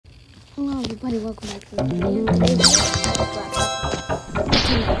Hello everybody, welcome back to the video.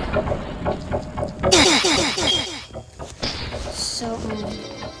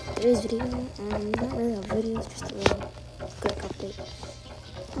 Today's today's video, not really a video, it's just a little quick update.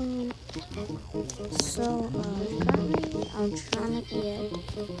 Currently I'm trying to get,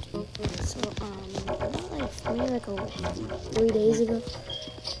 about maybe 3 days ago,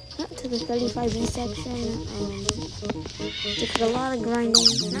 got to the 35B section. Took a lot of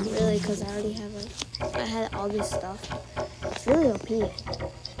grinding, not really, because I already have I had all this stuff. It's really OP,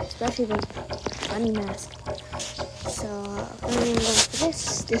 especially the bunny mask. So I'm gonna go for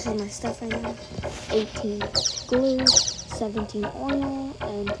this. This is my stuff right now. 18 glue, 17 oil,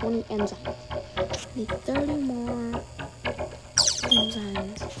 and 20 enzymes. Need 30 more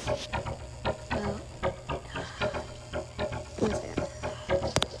enzymes. About, one second.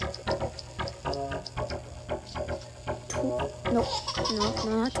 Nope, no,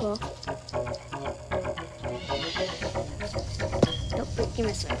 not 12. Nope, wait, give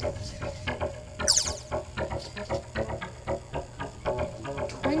me a second.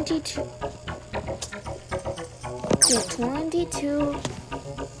 22. Yeah, 22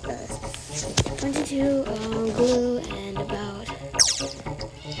 glue and about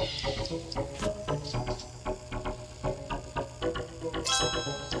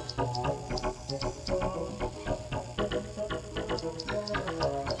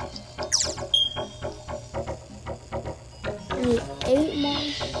 8 more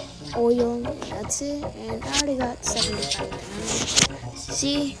oil, that's it, and I already got 75 right now.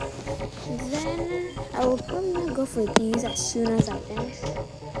 See, then I will probably go for these as soon as I finish.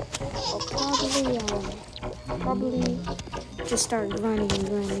 I'll probably just start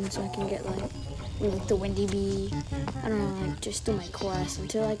grinding so I can get maybe the Windy Bee. I don't know, just do my quest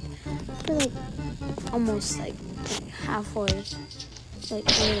until almost halfway,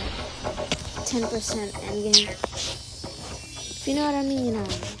 only 10% endgame. If you know what I mean,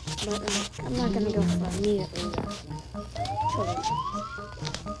 but I'm not gonna go for immediately.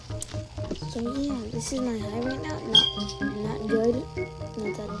 So yeah, this is my high right now. Not good,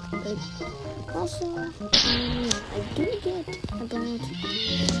 not that good. Also, I do get about,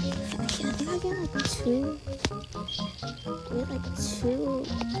 I think I get two.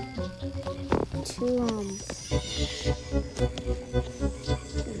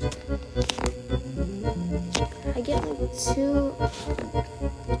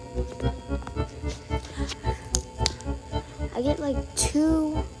 I get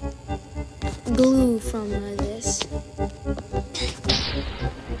two glue from this.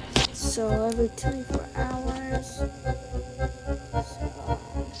 So every 24 hours.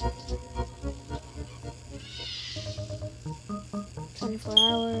 So 24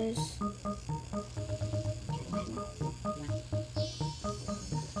 hours.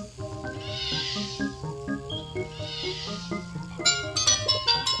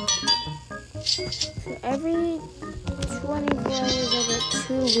 So every 24 hours I get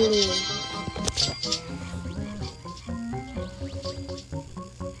 2 glue.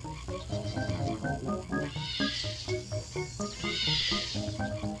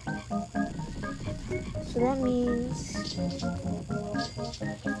 So that means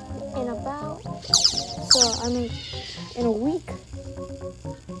in a week,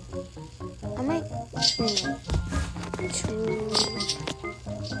 I make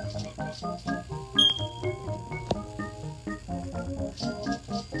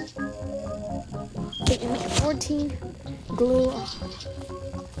 14 glue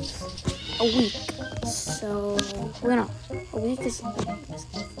a week. So, a week is 7.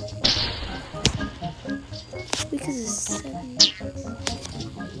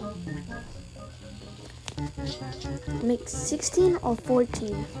 Make 16 or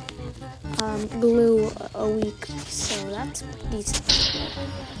 14 glue a week. So that's decent.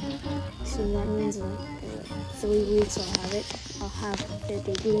 So that means in 3 weeks I'll have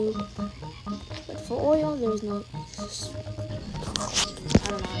 50 glue. But for oil, there's no. I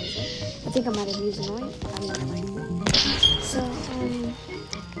don't know how to use it. I think I might have used an oil. I don't know. So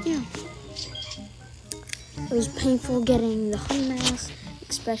yeah. It was painful getting the honey mask,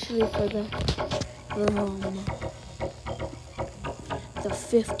 especially for the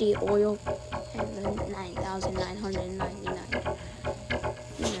 50 oil and the 9,999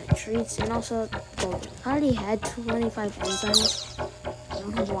 treats, and also I already had 25 enzymes. I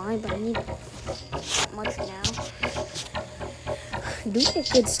don't know why, but I need that much now. I do get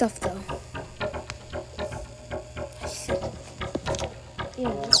good stuff though.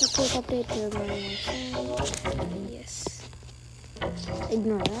 Yeah, that's a quick update to my phone. Yes.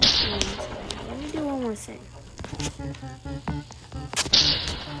 Ignore that. Let me do one more thing.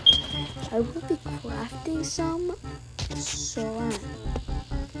 I will be crafting some, so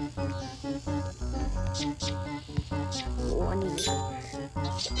I need it.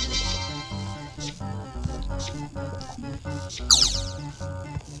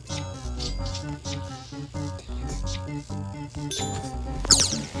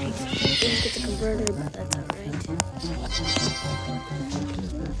 Didn't get the converter, but that's alright.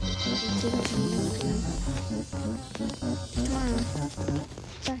 Tomorrow.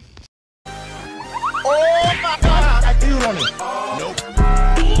 Bye. Oh my God! I feel on it.